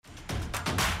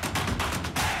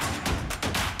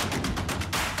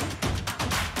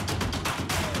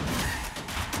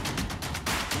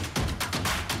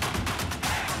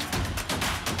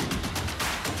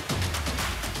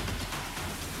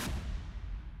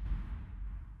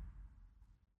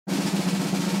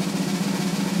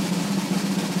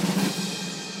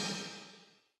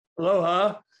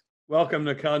Aloha. Welcome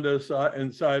to Condo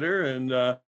Insider,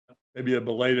 and maybe a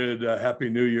belated Happy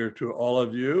New Year to all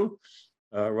of you.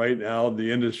 Right now,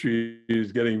 the industry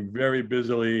is getting very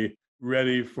busily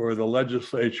ready for the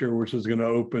legislature, which is going to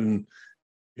open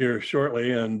here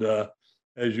shortly. And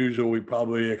as usual, we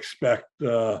probably expect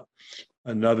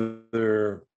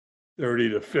another 30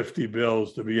 to 50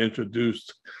 bills to be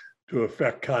introduced to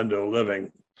affect condo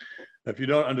living. If you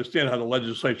don't understand how the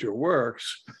legislature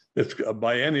works, it's a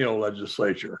biennial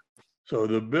legislature. So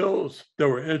the bills that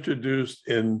were introduced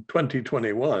in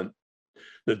 2021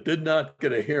 that did not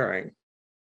get a hearing,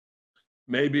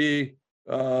 maybe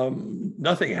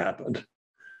nothing happened.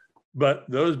 But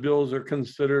those bills are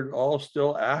considered all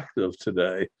still active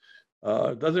today.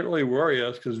 It doesn't really worry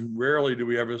us because rarely do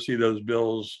we ever see those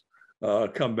bills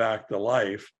come back to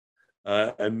life.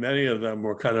 And many of them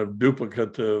were kind of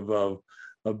duplicative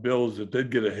of bills that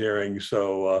did get a hearing.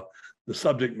 So the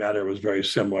subject matter was very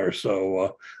similar.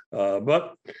 So,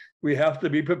 but we have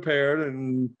to be prepared,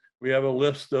 and we have a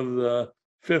list of the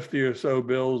 50 or so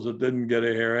bills that didn't get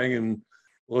a hearing, and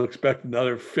we'll expect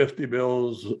another 50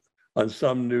 bills on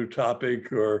some new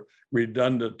topic or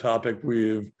redundant topic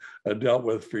we've dealt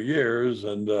with for years.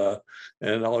 And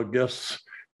I'll guess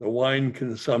the wine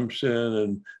consumption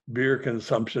and beer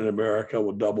consumption in America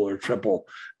will double or triple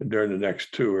during the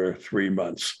next 2 or 3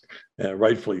 months.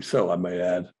 Rightfully so, I might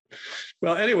add.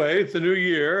 Well, anyway, it's a new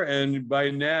year, and by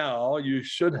now you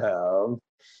should have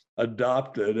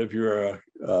adopted, if you're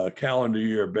a calendar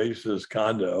year basis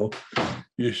condo,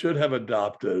 you should have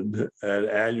adopted an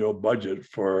annual budget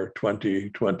for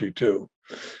 2022.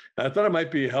 I thought it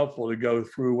might be helpful to go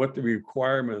through what the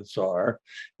requirements are,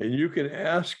 and you can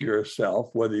ask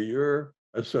yourself whether your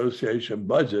association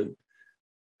budget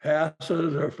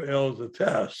passes or fails the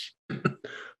test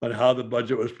on how the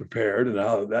budget was prepared, and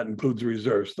how that includes a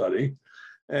reserve study,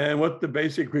 and what the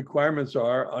basic requirements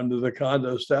are under the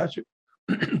condo statute.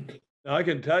 Now, I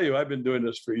can tell you, I've been doing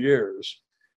this for years,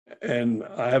 and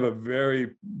I have a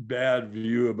very bad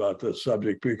view about this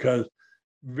subject because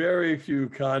very few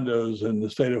condos in the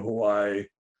state of Hawaii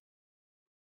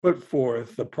put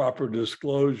forth the proper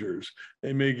disclosures.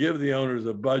 They may give the owners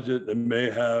a budget, and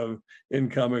may have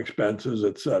income, expenses,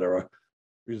 et cetera,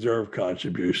 reserve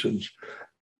contributions.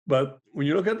 But when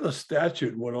you look at the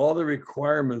statute, what all the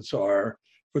requirements are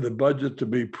for the budget to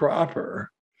be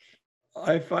proper,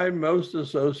 I find most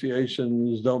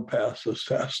associations don't pass this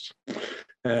test.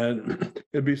 And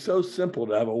it'd be so simple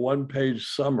to have a one-page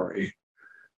summary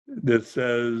that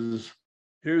says,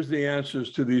 here's the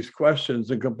answers to these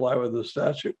questions and comply with the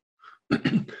statute.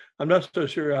 I'm not so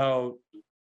sure how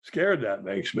scared that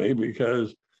makes me,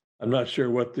 because I'm not sure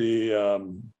what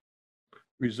the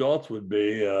results would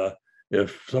be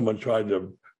if someone tried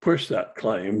to push that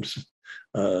claim.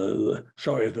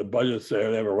 Sorry, if the budget's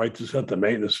there, they have a right to set the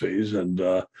maintenance fees.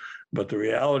 But the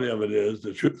reality of it is,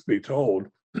 the truth be told,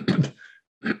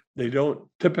 they don't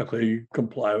typically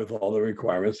comply with all the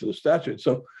requirements of the statute.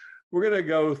 So we're going to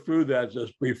go through that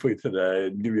just briefly today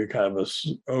and give you kind of an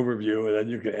overview, and then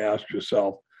you can ask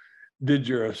yourself, did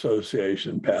your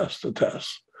association pass the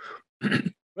test?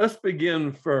 Let's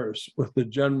begin first with the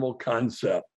general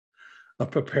concept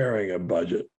of preparing a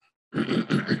budget.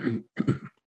 The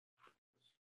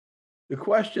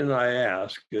question I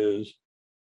ask is,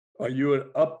 are you an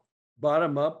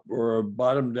bottom up or a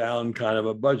bottom down kind of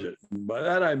a budget? And by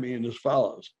that I mean as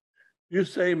follows. You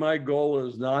say my goal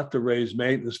is not to raise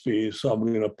maintenance fees, so I'm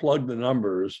going to plug the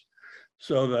numbers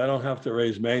so that I don't have to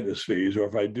raise maintenance fees, or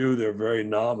if I do, they're very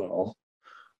nominal.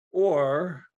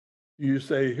 Or you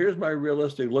say, here's my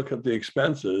realistic look at the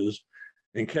expenses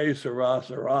in case sarah,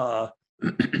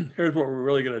 here's what we're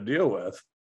really going to deal with.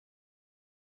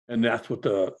 And that's what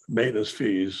the maintenance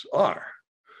fees are.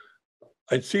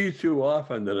 I see too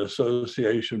often that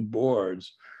association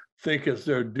boards think it's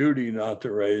their duty not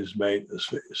to raise maintenance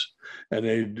fees, and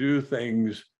they do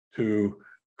things to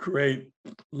create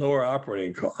lower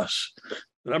operating costs.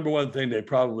 The number one thing they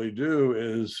probably do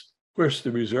is push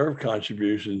the reserve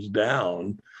contributions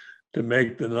down to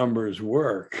make the numbers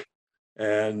work,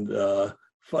 and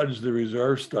fudge the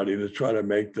reserve study to try to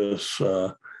make this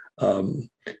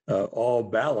all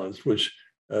balanced, which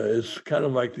is kind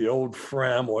of like the old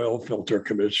Fram oil filter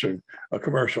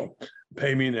commercial.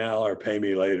 Pay me now or pay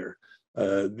me later.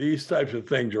 These types of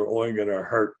things are only going to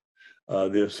hurt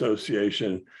the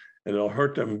association, and it'll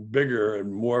hurt them bigger and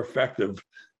more effective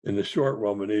in the short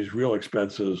run when these real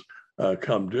expenses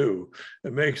come due.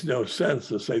 It makes no sense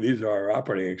to say these are our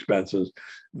operating expenses,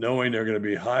 knowing they're going to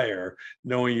be higher,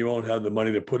 knowing you won't have the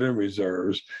money to put in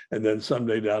reserves, and then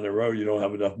someday down the road you don't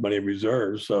have enough money in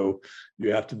reserves, so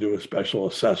you have to do a special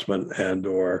assessment and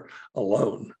or a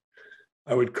loan.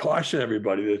 I would caution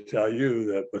everybody to tell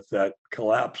you that with that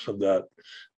collapse of that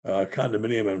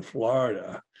condominium in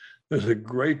Florida, there's a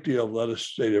great deal of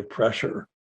legislative pressure,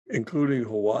 including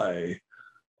Hawaii,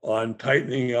 on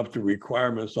tightening up the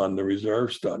requirements on the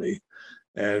reserve study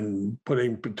and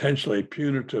putting potentially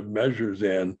punitive measures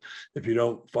in if you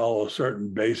don't follow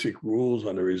certain basic rules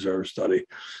on the reserve study.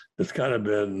 It's kind of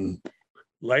been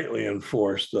lightly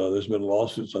enforced. There's been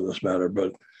lawsuits on this matter,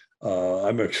 but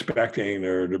I'm expecting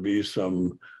there to be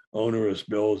some onerous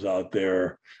bills out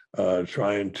there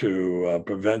trying to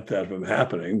prevent that from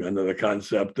happening, under the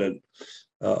concept that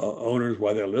owners,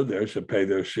 while they live there, should pay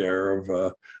their share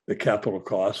of the capital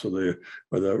costs or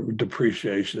the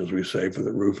depreciation, as we say, for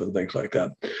the roof and things like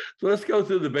that. So let's go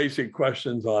through the basic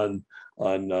questions on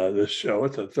this show.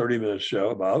 It's a 30-minute show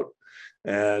about,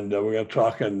 and we're going to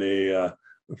talk in the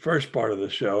first part of the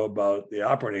show about the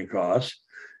operating costs,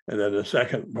 and then the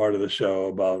second part of the show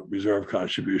about reserve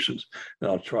contributions. And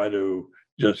I'll try to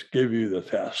just give you the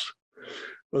test.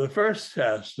 Well, the first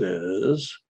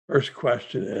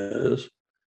question is,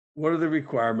 what are the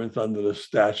requirements under the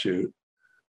statute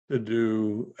to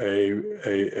do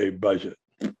a budget?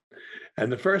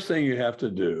 And the first thing you have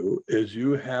to do is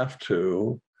you have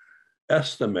to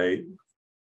estimate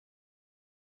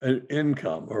an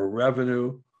income or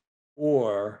revenue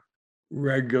or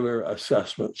regular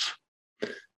assessments.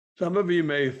 Some of you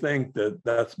may think that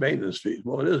that's maintenance fees.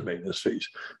 Well, it is maintenance fees,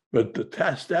 but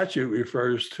the statute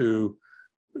refers to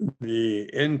the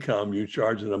income you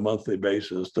charge on a monthly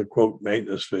basis, the quote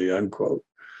maintenance fee, unquote,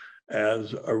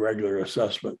 as a regular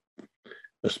assessment.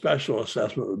 A special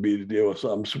assessment would be to deal with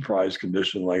some surprise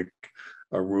condition like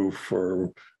a roof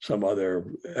or some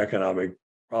other economic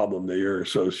problem that your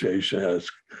association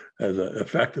has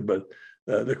affected. But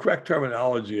the correct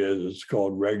terminology is it's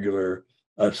called regular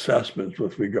assessments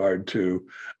with regard to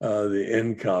the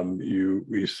income you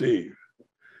receive.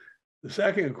 The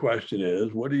second question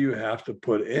is, what do you have to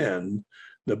put in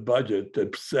the budget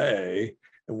to say,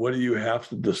 and what do you have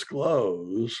to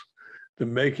disclose to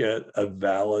make it a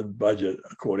valid budget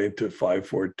according to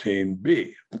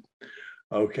 514B?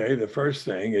 Okay, the first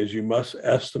thing is you must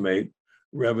estimate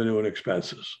revenue and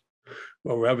expenses.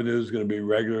 Well, revenue is going to be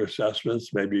regular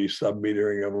assessments, maybe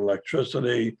sub-metering of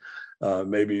electricity.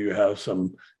 Maybe you have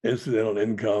some incidental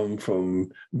income from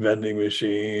vending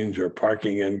machines or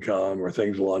parking income or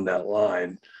things along that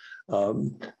line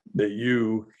that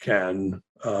you can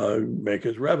make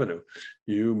as revenue.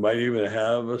 You might even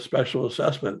have a special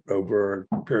assessment over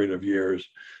a period of years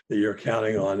that you're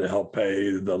counting on to help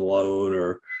pay the loan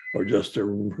or just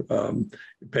to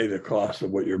pay the cost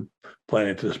of what you're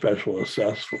planning to special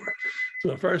assess for. So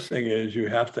the first thing is you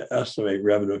have to estimate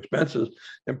revenue expenses,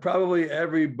 and probably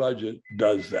every budget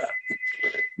does that.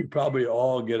 You probably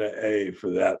all get an A for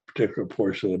that particular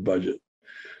portion of the budget.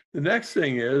 The next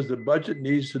thing is the budget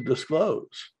needs to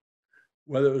disclose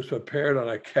whether it was prepared on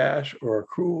a cash or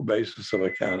accrual basis of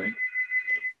accounting.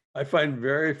 I find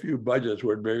very few budgets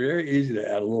where it'd be very easy to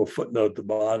add a little footnote at the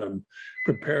bottom,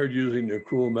 prepared using the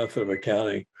accrual method of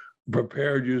accounting,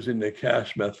 prepared using the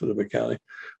cash method of accounting.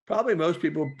 Probably most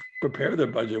people prepare their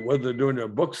budget, whether they're doing their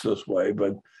books this way,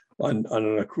 but on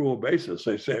an accrual basis.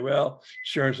 They say, well,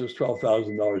 insurance is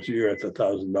 $12,000 a year, it's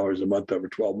 $1,000 a month over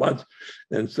 12 months.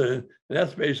 And so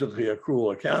that's basically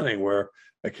accrual accounting, where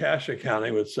a cash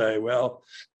accounting would say, well,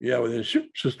 yeah, well, the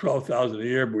insurance is $12,000 a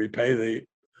year, but we pay the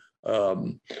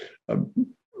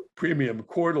premium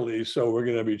quarterly, so we're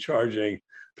going to be charging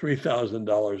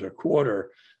 $3,000 a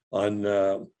quarter on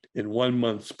in 1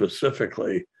 month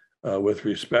specifically with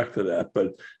respect to that.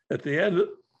 But at the end of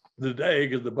the day,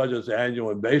 because the budget's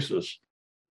annual in basis,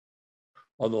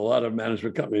 although a lot of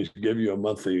management companies give you a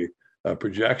monthly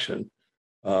projection,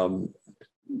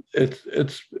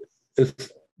 it's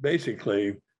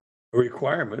basically a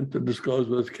requirement to disclose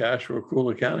whether it's cash or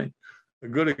accrual accounting. A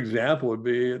good example would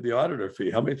be the auditor fee.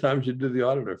 How many times you do the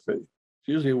auditor fee? It's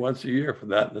usually once a year for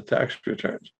that in the tax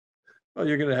returns. Well,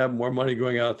 you're going to have more money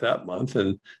going out that month.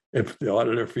 And if the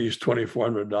auditor fee is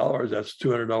 $2,400, that's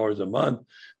 $200 a month.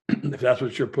 If that's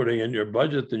what you're putting in your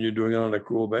budget, then you're doing it on an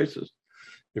accrual basis.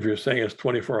 If you're saying it's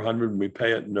 $2,400 and we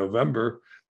pay it in November,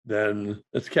 then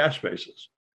it's cash basis.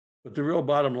 But the real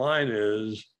bottom line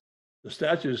is the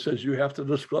statute says you have to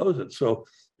disclose it. So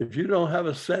if you don't have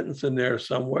a sentence in there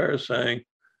somewhere saying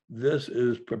this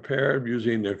is prepared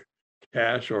using the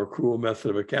cash or accrual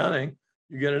method of accounting,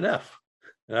 you get an F.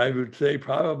 And I would say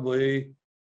probably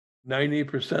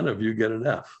 90% of you get an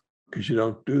F because you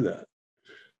don't do that.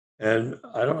 And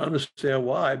I don't understand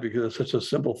why, because it's such a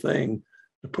simple thing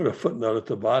to put a footnote at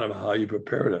the bottom of how you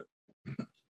prepared it.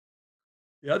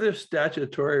 The other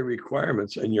statutory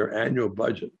requirements in your annual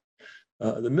budget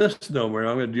The misnomer, and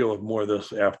I'm going to deal with more of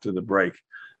this after the break,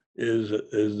 is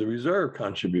the reserve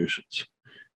contributions.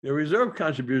 The reserve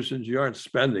contributions you aren't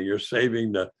spending, you're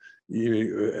saving the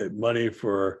money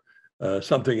for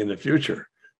something in the future.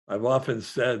 I've often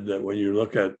said that when you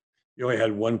look at, you only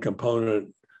had one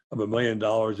component of $1 million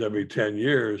every 10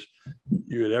 years,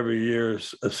 you would every year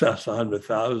assess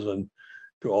 100,000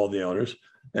 to all the owners.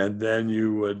 And then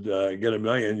you would get $1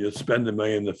 million, you'd spend $1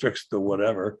 million to fix the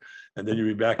whatever, and then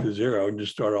you'd be back to zero and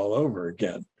just start all over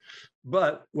again.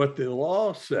 But what the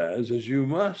law says is you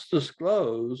must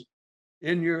disclose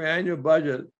in your annual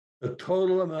budget the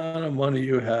total amount of money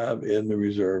you have in the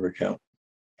reserve account.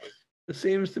 It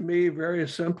seems to me very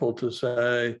simple to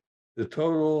say the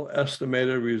total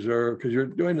estimated reserve, because you're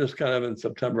doing this kind of in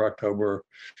September, October,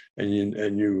 and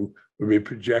you would be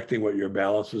projecting what your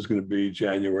balance is going to be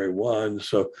January 1.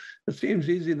 So it seems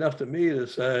easy enough to me to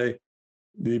say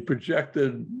the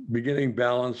projected beginning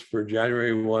balance for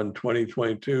January 1,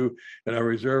 2022 in our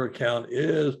reserve account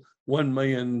is $1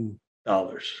 million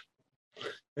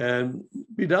and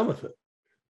be done with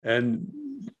it.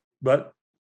 But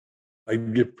I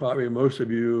give probably most of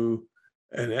you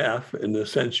an F in the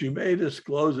sense you may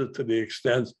disclose it to the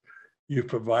extent you've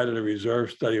provided a reserve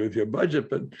study with your budget,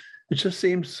 but it just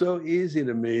seems so easy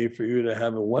to me for you to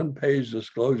have a one-page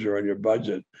disclosure on your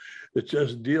budget that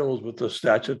just deals with the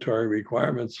statutory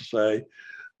requirements to say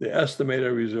the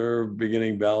estimated reserve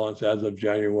beginning balance as of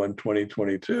January 1,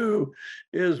 2022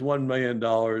 is $1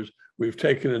 million. We've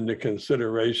taken into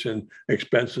consideration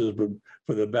expenses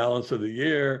for the balance of the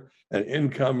year and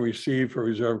income received for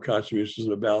reserve contributions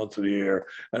for the balance of the year.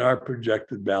 And our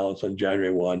projected balance on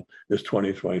January 1 is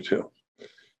 2022.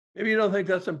 Maybe you don't think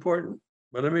that's important,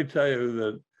 but let me tell you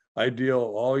that I deal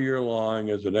all year long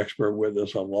as an expert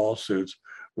witness on lawsuits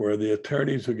where the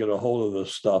attorneys who get a hold of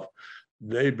this stuff,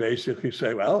 they basically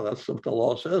say, well, that's what the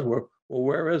law says. Well,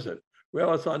 where is it?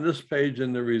 Well, it's on this page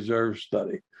in the reserve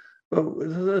study. But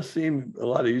doesn't it seem a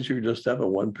lot easier just to have a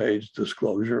one-page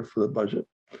disclosure for the budget?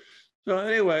 So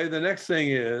anyway, the next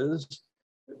thing is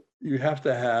you have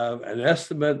to have an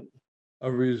estimate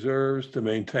of reserves to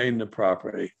maintain the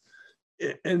property.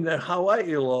 In the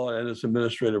Hawaii law and its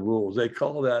administrative rules, they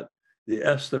call that the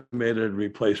estimated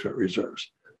replacement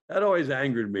reserves. That always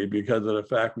angered me because of the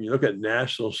fact when you look at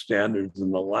national standards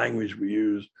and the language we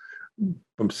use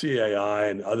from CAI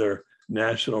and other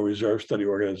national reserve study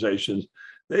organizations,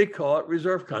 they call it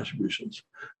reserve contributions.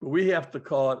 But we have to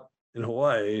call it in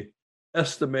Hawaii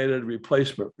estimated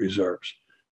replacement reserves.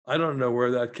 I don't know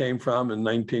where that came from in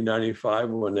 1995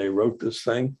 when they wrote this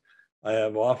thing. I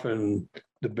have often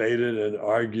debated and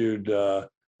argued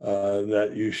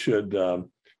that you should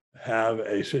have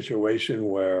a situation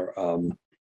where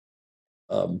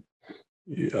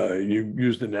you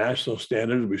use the national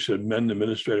standards. We should amend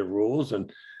administrative rules,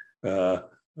 and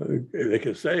they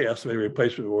can say estimated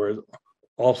replacement or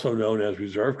also known as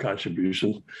reserve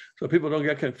contributions, so people don't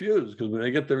get confused, because when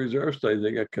they get the reserve study,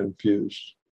 they get confused.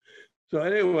 So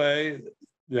anyway,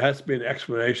 there has to be an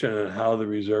explanation on how the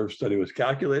reserve study was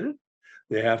calculated.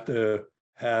 They have to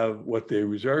have what the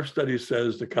reserve study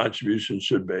says the contribution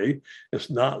should be. It's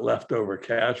not leftover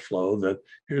cash flow that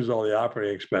here's all the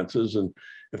operating expenses, and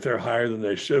if they're higher than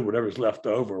they should, whatever's left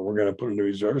over, we're going to put in the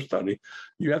reserve study.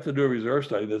 You have to do a reserve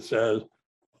study that says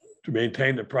to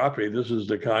maintain the property, this is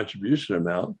the contribution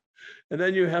amount. And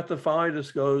then you have to finally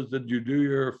disclose that you do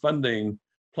your funding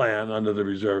plan under the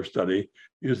reserve study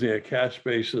using a cash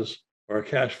basis or a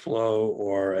cash flow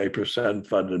or a percent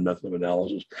funded method of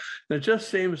analysis. And it just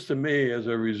seems to me as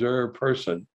a reserve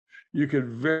person, you could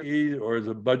very, or as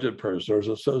a budget person or as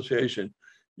an association,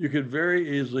 you could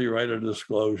very easily write a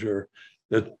disclosure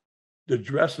that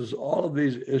addresses all of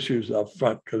these issues up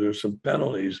front, because there's some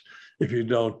penalties if you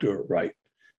don't do it right.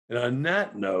 And on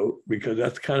that note, because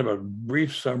that's kind of a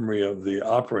brief summary of the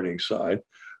operating side,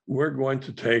 we're going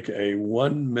to take a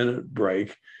 1-minute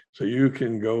break so you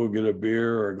can go get a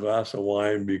beer or a glass of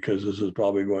wine, because this is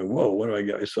probably going, whoa, what do I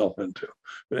get myself into?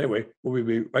 But anyway, we'll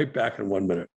be right back in 1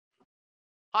 minute.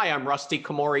 Hi, I'm Rusty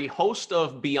Komori, host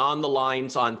of Beyond the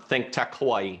Lines on Think Tech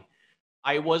Hawaii.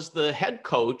 I was the head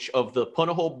coach of the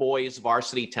Punahou boys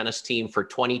varsity tennis team for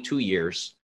 22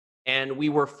 years. And we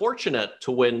were fortunate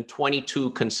to win 22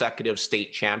 consecutive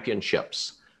state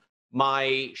championships.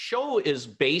 My show is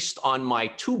based on my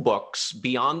 2 books,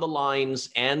 Beyond the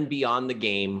Lines and Beyond the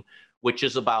Game, which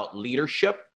is about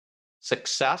leadership,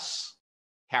 success,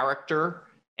 character,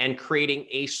 and creating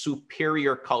a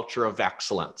superior culture of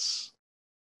excellence.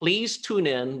 Please tune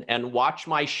in and watch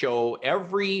my show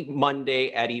every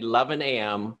Monday at 11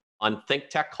 a.m. on Think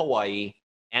Tech Hawaii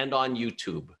and on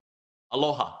YouTube.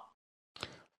 Aloha.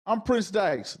 I'm Prince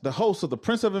Dykes, the host of the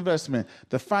Prince of Investment,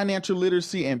 the financial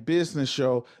literacy and business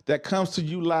show that comes to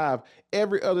you live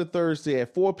every other Thursday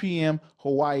at 4 p.m.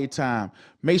 Hawaii time.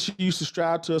 Make sure you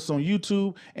subscribe to us on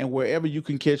YouTube and wherever you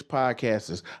can catch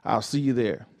podcasts. I'll see you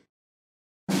there.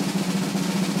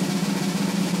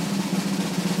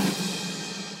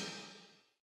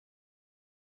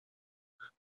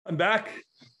 I'm back.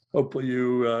 Hopefully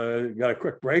you got a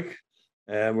quick break.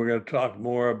 And we're going to talk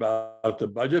more about the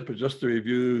budget, but just to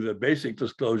review the basic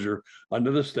disclosure under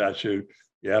the statute,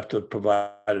 you have to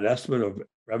provide an estimate of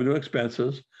revenue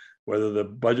expenses, whether the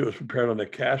budget was prepared on a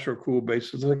cash or accrual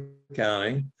basis of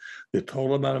accounting, the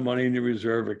total amount of money in your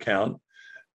reserve account,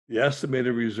 the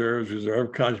estimated reserves,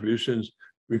 reserve contributions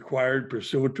required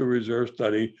pursuant to a reserve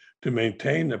study to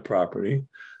maintain the property,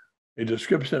 a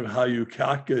description of how you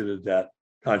calculated that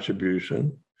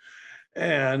contribution,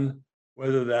 and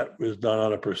whether that was done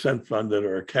on a percent funded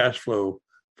or a cash flow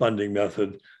funding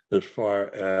method as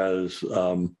far as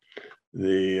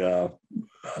the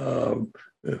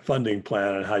funding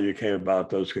plan and how you came about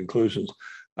those conclusions.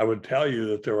 I would tell you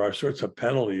that there are sorts of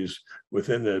penalties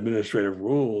within the administrative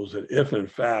rules that if in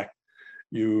fact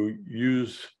you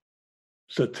use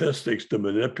statistics to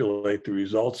manipulate the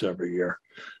results every year.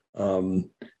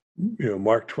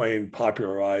 Mark Twain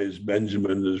popularized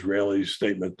Benjamin Disraeli's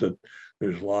statement that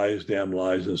there's lies, damn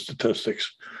lies, and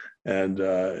statistics. And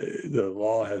the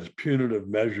law has punitive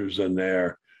measures in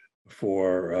there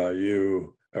for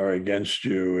you or against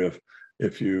you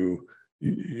if you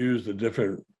use the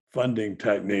different funding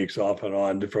techniques off and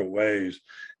on different ways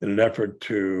in an effort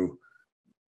to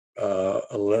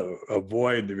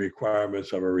avoid the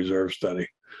requirements of a reserve study.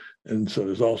 And so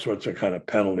there's all sorts of kind of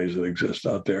penalties that exist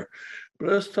out there. But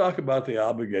let's talk about the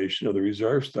obligation of the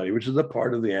reserve study, which is a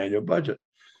part of the annual budget.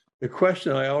 The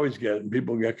question I always get, and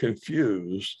people get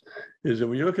confused, is that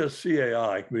when you look at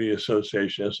CAI, Community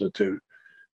Association Institute,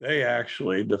 they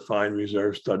actually define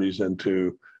reserve studies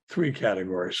into three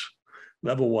categories: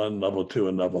 level 1, level 2,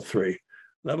 and level 3.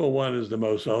 Level 1 is the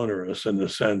most onerous in the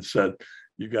sense that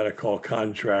you've got to call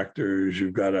contractors,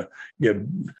 you've got to get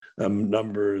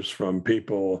numbers from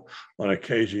people. On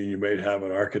occasion, you may have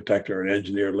an architect or an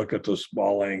engineer look at the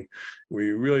spalling.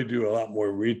 We really do a lot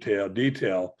more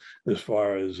detail as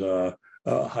far as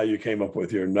how you came up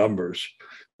with your numbers.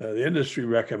 The industry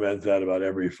recommends that about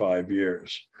every 5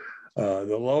 years.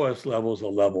 The lowest level is a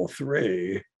level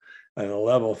 3, and a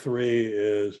level 3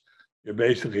 is you're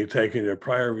basically taking your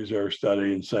prior reserve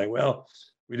study and saying, well,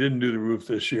 we didn't do the roof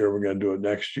this year, we're going to do it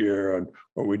next year,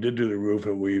 or we did do the roof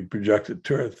and we projected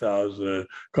 $200,000 and it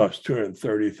cost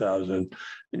 $230,000,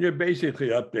 and you're basically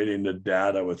updating the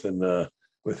data within the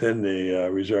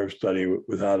reserve study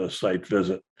without a site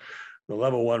visit. The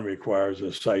level 1 requires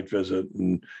a site visit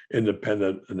and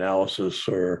independent analysis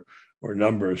or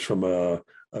numbers from a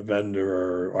vendor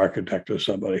or architect or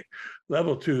somebody.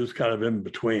 Level 2 is kind of in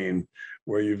between,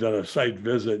 where you've done a site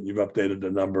visit and you've updated the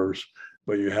numbers,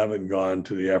 but you haven't gone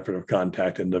to the effort of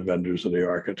contacting the vendors or the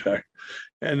architect.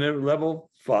 And then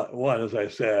level 1, as I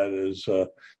said, is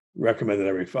recommended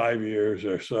every 5 years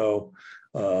or so.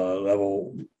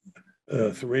 Level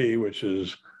 3, which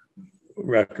is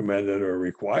recommended or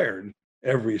required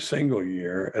every single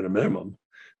year at a minimum,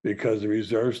 because the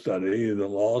reserve study, the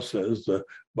law says the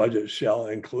budget shall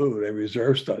include a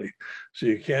reserve study. So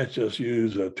you can't just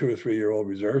use a 2 or 3 year old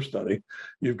reserve study.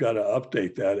 You've got to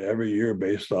update that every year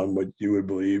based on what you would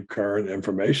believe current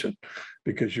information,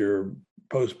 because you're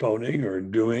postponing or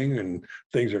doing and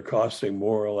things are costing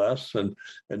more or less, and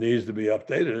it needs to be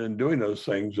updated. And doing those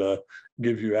things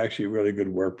gives you actually really good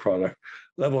work product.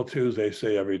 Level 2 is, they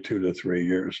say, every 2 to 3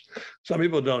 years. Some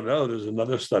people don't know there's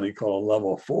another study called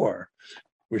level 4,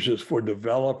 which is for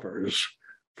developers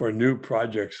for new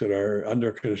projects that are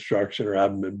under construction or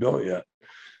haven't been built yet.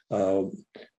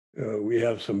 We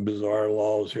have some bizarre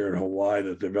laws here in Hawaii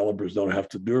that developers don't have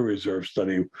to do a reserve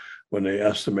study when they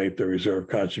estimate their reserve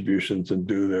contributions and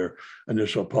do their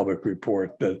initial public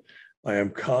report, that I am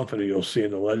confident you'll see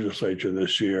in the legislature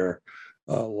this year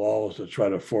laws that try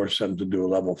to force them to do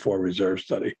a level 4 reserve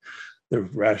study. The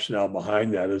rationale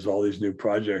behind that is all these new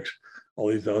projects, all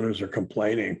these owners are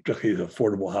complaining, particularly the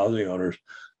affordable housing owners,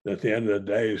 that at the end of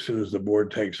the day, as soon as the board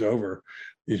takes over,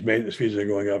 these maintenance fees are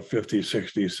going up 50,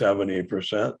 60,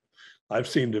 70%. I've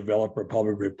seen developer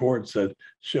public reports that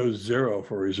show 0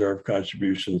 for reserve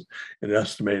contributions and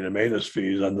estimating the maintenance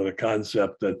fees under the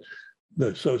concept that the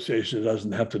association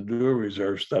doesn't have to do a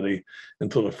reserve study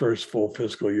until the first full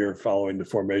fiscal year following the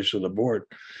formation of the board.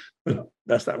 But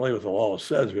that's not really what the law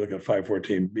says. If you look at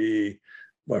 514B,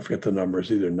 well, I forget the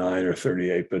numbers, either 9 or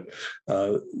 38, but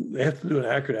they have to do an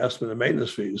accurate estimate of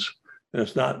maintenance fees. And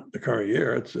it's not the current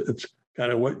year, it's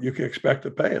kind of what you can expect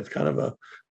to pay. It's kind of a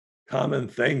common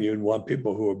thing. You'd want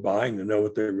people who are buying to know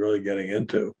what they're really getting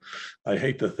into. I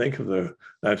hate to think of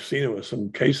I've seen it with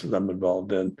some cases I'm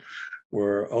involved in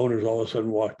where owners all of a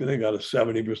sudden walked in and got a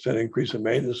 70% increase in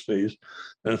maintenance fees.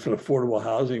 And it's an affordable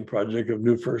housing project of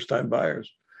new first-time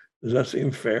buyers. Does that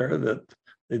seem fair that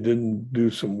they didn't do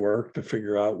some work to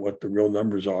figure out what the real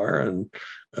numbers are?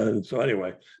 And so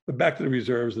anyway, but back to the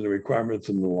reserves and the requirements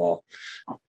in the law.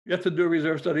 You have to do a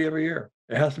reserve study every year.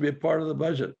 It has to be a part of the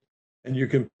budget. And you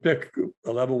can pick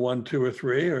a level 1, 2, or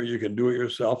 3, or you can do it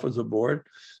yourself as a board,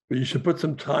 but you should put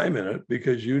some time in it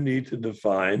because you need to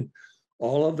define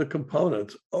all of the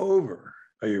components over,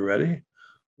 are you ready?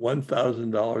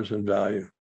 $1,000 in value.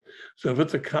 So if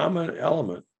it's a common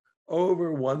element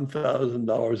over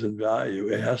 $1,000 in value,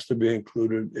 it has to be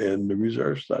included in the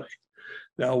reserve study.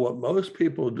 Now, what most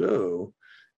people do,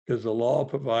 because the law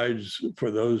provides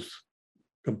for those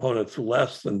components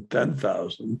less than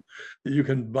 10,000, that you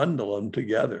can bundle them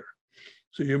together.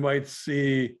 So you might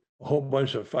see a whole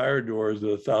bunch of fire doors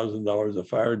at $1,000 a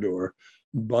fire door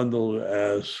bundled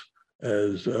as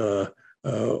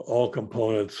all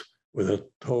components with a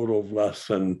total of less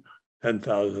than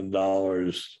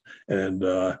 $10,000.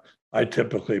 And I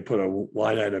typically put a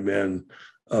line item in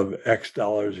of X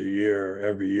dollars a year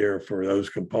every year for those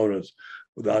components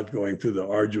without going through the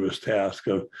arduous task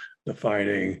of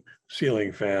defining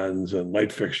ceiling fans and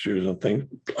light fixtures and things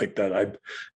like that. I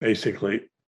basically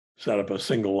set up a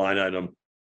single line item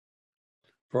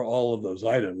for all of those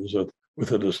items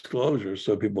with a disclosure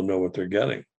so people know what they're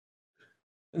getting.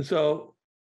 And so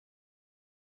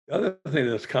the other thing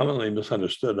that's commonly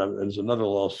misunderstood, there's another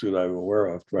lawsuit I'm aware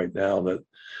of right now that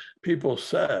people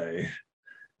say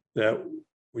that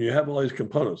when you have all these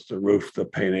components, the roof, the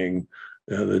painting,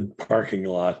 the parking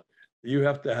lot, you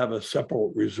have to have a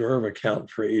separate reserve account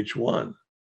for each one.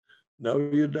 No,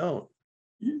 you don't.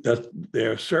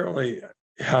 They certainly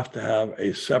have to have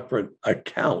a separate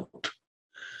account,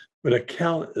 but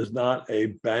account is not a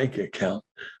bank account.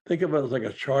 Think of it as like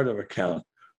a chart of account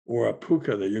or a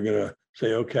puka that you're going to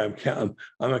say, okay,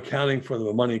 I'm accounting for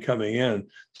the money coming in.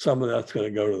 Some of that's going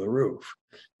to go to the roof.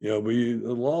 But the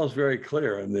law is very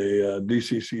clear, and the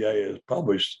DCCA has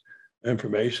published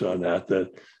information on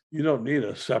that you don't need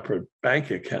a separate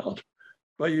bank account,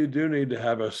 but you do need to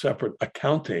have a separate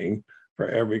accounting for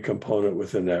every component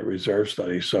within that reserve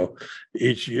study. So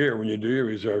each year when you do your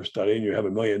reserve study and you have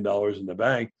 $1 million in the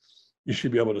bank, you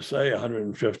should be able to say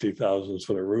 150,000 is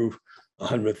for the roof,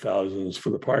 100,000 is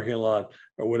for the parking lot,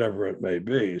 or whatever it may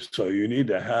be. So you need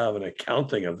to have an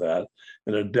accounting of that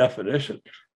and a definition.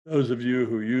 Those of you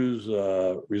who use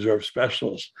Reserve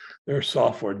Specialists, their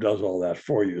software does all that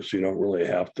for you, so you don't really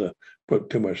have to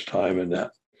put too much time in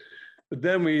that. But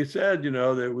then we said,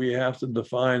 that we have to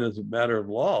define as a matter of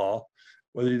law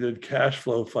whether you did cash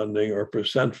flow funding or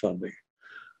percent funding.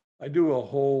 I do a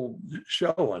whole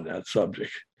show on that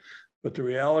subject. But the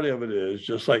reality of it is,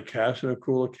 just like cash and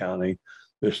accrual accounting,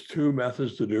 there's two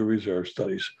methods to do reserve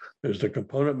studies. There's the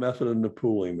component method and the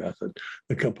pooling method.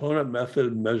 The component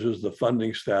method measures the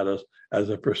funding status as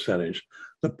a percentage.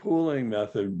 The pooling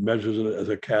method measures it as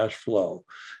a cash flow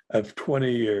of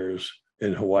 20 years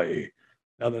in Hawaii.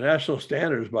 Now, the national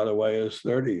standards, by the way, is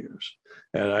 30 years.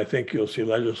 And I think you'll see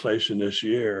legislation this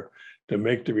year to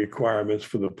make the requirements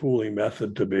for the pooling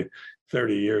method to be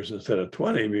 30 years instead of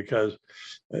 20, because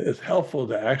it's helpful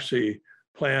to actually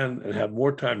plan and have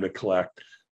more time to collect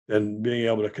than being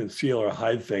able to conceal or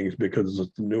hide things because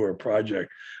it's a newer project.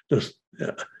 Just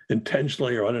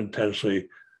intentionally or unintentionally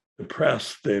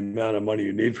depress the amount of money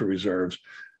you need for reserves.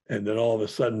 And then all of a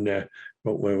sudden, if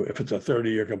it's a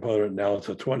 30-year component, now it's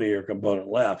a 20-year component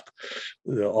left,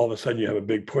 all of a sudden you have a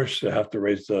big push to have to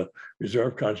raise the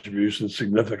reserve contribution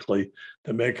significantly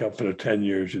to make up for the 10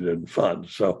 years you didn't fund.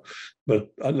 So, but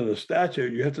under the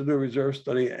statute, you have to do a reserve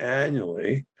study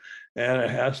annually, and it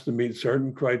has to meet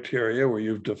certain criteria where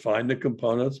you've defined the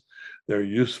components, their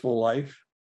useful life,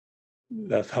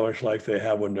 that's how much life they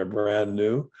have when they're brand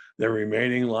new, their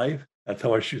remaining life, that's how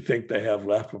much you think they have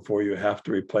left before you have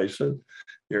to replace it.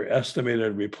 Your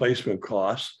estimated replacement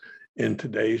costs in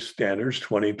today's standards,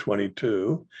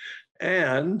 2022.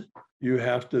 And you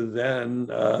have to then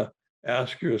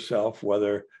ask yourself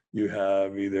whether you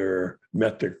have either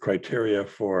met the criteria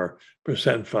for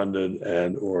percent funded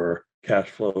and or cash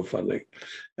flow funding.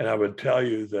 And I would tell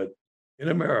you that in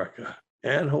America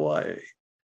and Hawaii,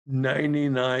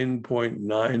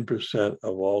 99.9%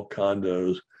 of all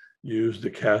condos use the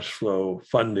cash flow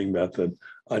funding method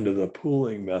under the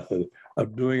pooling method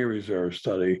of doing a reserve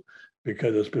study,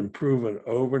 because it's been proven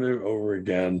over and over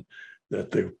again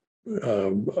that the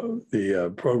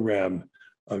program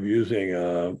of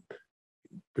using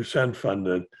percent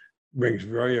funded brings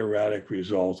very erratic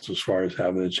results as far as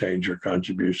having to change your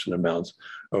contribution amounts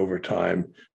over time,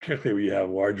 particularly when you have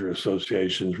larger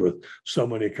associations with so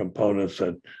many components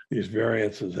that these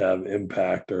variances have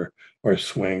impact or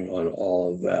swing on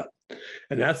all of that.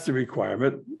 And that's the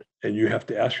requirement. And you have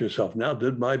to ask yourself now,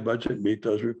 did my budget meet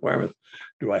those requirements?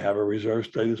 Do I have a reserve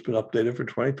study that's been updated for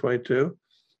 2022?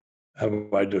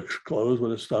 Have I disclosed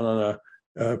what it's done on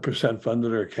a percent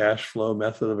funded or cash flow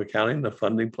method of accounting, the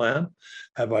funding plan?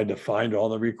 Have I defined all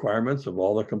the requirements of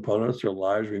all the components or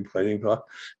lives, replanning costs?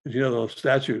 Because the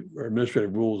statute or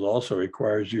administrative rules also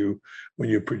requires you, when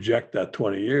you project that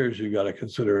 20 years, you got to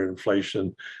consider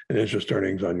inflation and interest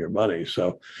earnings on your money.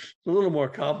 So it's a little more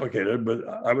complicated, but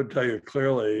I would tell you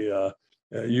clearly,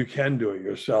 you can do it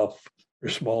yourself for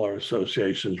smaller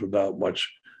associations without much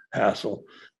hassle.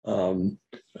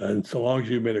 And so long as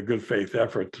you made a good faith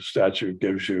effort, the statute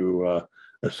gives you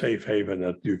a safe haven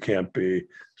that you can't be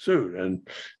sued. And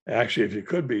actually, if you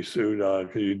could be sued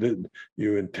because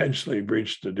you intentionally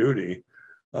breached the duty,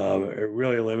 it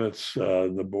really limits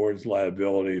the board's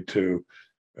liability to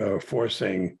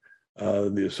forcing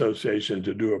the association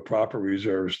to do a proper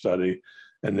reserve study,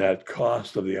 and that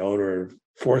cost of the owner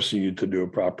forcing you to do a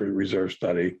proper reserve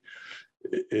study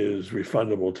is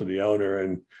refundable to the owner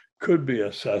and could be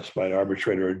assessed by an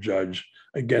arbitrator or judge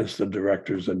against the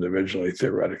directors individually,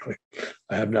 theoretically.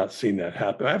 I have not seen that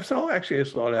happen. I saw it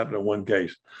happen in one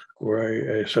case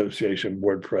where an association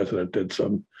board president did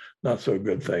some not so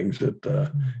good things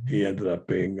that he ended up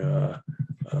being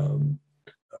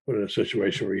put in a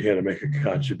situation where he had to make a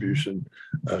contribution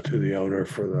to the owner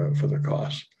for the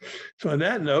cost. So on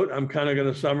that note, I'm kind of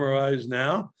going to summarize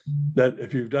now that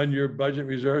if you've done your budget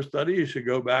reserve study, you should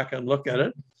go back and look at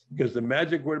it. Because the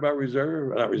magic word about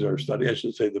not reserve study, I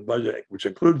should say the budget, which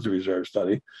includes the reserve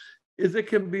study, is it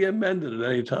can be amended at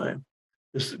any time.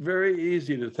 It's very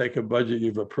easy to take a budget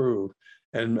you've approved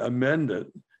and amend it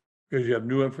because you have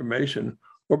new information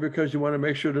or because you want to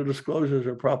make sure the disclosures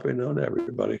are properly known to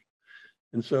everybody.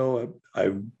 And so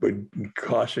I would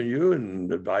caution you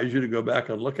and advise you to go back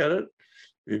and look at it,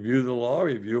 review the law,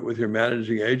 review it with your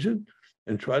managing agent,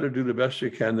 and try to do the best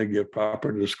you can to give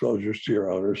proper disclosures to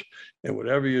your owners. And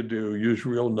whatever you do, use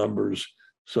real numbers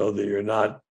so that you're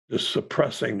not just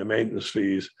suppressing the maintenance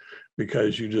fees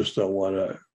because you just don't want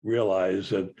to realize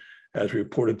that, as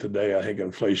reported today, I think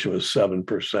inflation was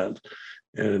 7%.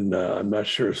 And I'm not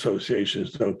sure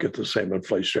associations don't get the same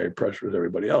inflationary pressure as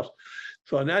everybody else.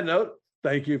 So on that note,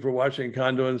 thank you for watching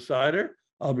Condo Insider.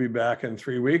 I'll be back in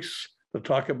 3 weeks to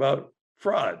talk about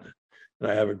fraud. And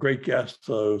I have a great guest,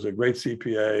 who's a great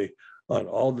CPA on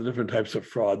all the different types of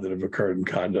fraud that have occurred in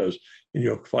condos. And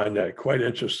you'll find that quite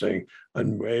interesting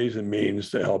on ways and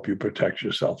means to help you protect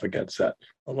yourself against that.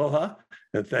 Aloha,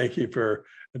 and thank you for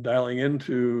dialing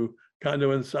into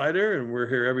Condo Insider. And we're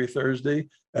here every Thursday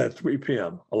at 3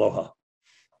 p.m. Aloha.